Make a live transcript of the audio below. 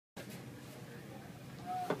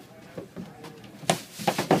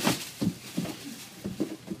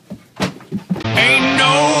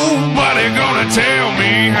tell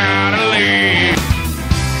me how to live.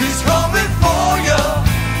 He's coming for you.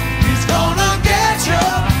 He's gonna get you.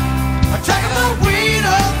 Attacking the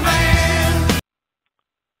wiener man.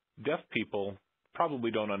 Deaf people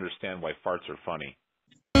probably don't understand why farts are funny.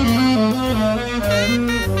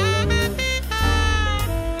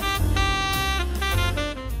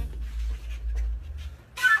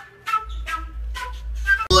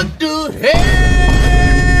 What the hell?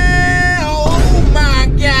 Oh my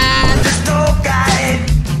God! There's no guy.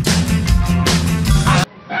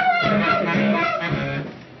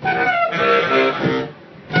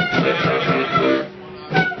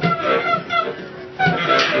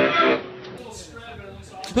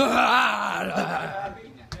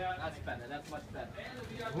 That's better. That's much better.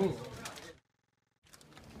 Ooh.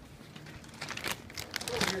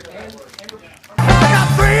 I got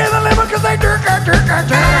 3 in the liver because they jerk.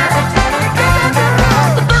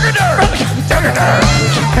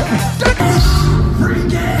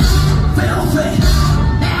 Freaking, filthy,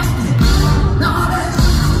 nasty, naughty.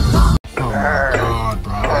 Oh my God,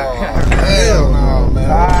 bro. Hell no, man.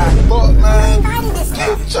 Fuck, man.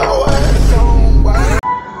 Get your ass on, boy.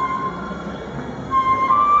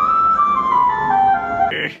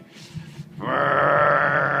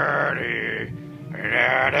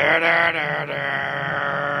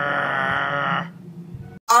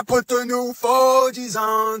 I put the new 4Gs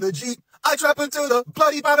on the Jeep. I trap until the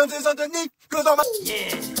bloody bottoms is underneath. Cause all my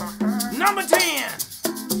Number 10.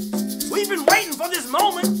 We've been waiting for this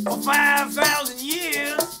moment for 5,000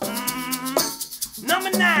 years.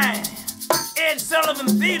 Number 9. Ed Sullivan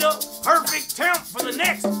Theater, perfect temp for the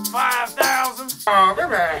next 5,000. Oh,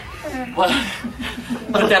 baby. What?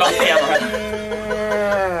 Put that on camera.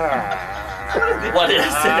 What is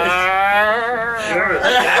this?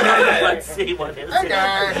 Let's see what is it.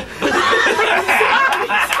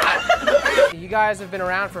 You guys have been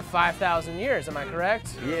around for 5,000 years, am I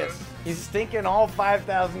correct? Yes. He's stinking all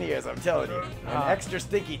 5,000 years, I'm telling you. And extra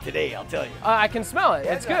stinky today, I'll tell you. I can smell it.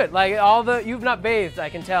 It's good. Like you've not bathed, I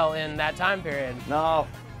can tell, in that time period. No.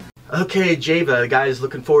 Okay, Java, guys,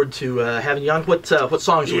 looking forward to having you on. What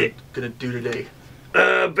songs are we gonna do today?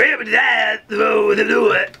 Baby, that, do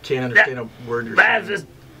it. Can't understand a word you're saying.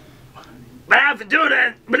 But I have to do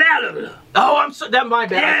that, but out of it. Oh, I'm so, that's my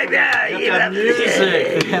bad. Yeah, you have to have music.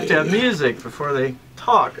 They have to have music before they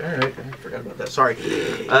talk. All right, I forgot about that. Sorry.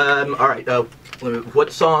 All right.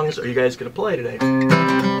 What songs are you guys gonna play today?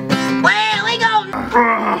 Where we go?